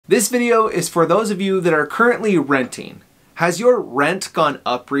This video is for those of you that are currently renting. Has your rent gone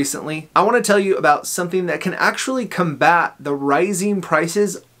up recently? I want to tell you about something that can actually combat the rising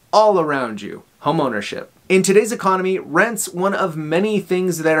prices all around you: homeownership. In today's economy, rent's one of many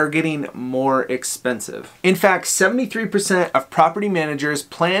things that are getting more expensive. In fact, 73% of property managers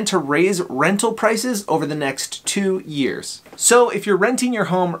plan to raise rental prices over the next 2 years. So if you're renting your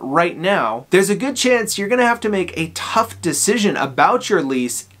home right now, there's a good chance you're gonna have to make a tough decision about your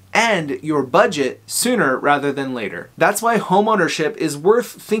lease and your budget sooner rather than later. That's why homeownership is worth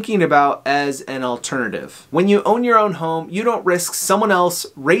thinking about as an alternative. When you own your own home, you don't risk someone else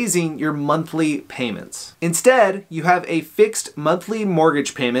raising your monthly payments. Instead, you have a fixed monthly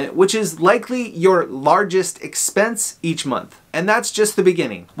mortgage payment, which is likely your largest expense each month. And that's just the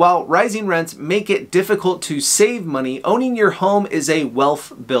beginning. While rising rents make it difficult to save money, owning your home is a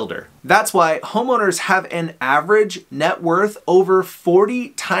wealth builder. That's why homeowners have an average net worth over 40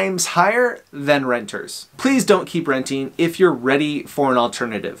 times higher than renters. Please don't keep renting if you're ready for an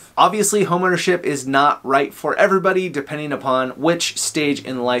alternative. Obviously, homeownership is not right for everybody depending upon which stage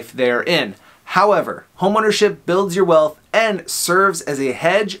in life they're in. However, homeownership builds your wealth and serves as a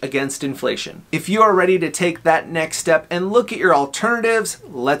hedge against inflation. If you are ready to take that next step and look at your alternatives,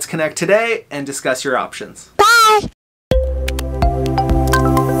 let's connect today and discuss your options.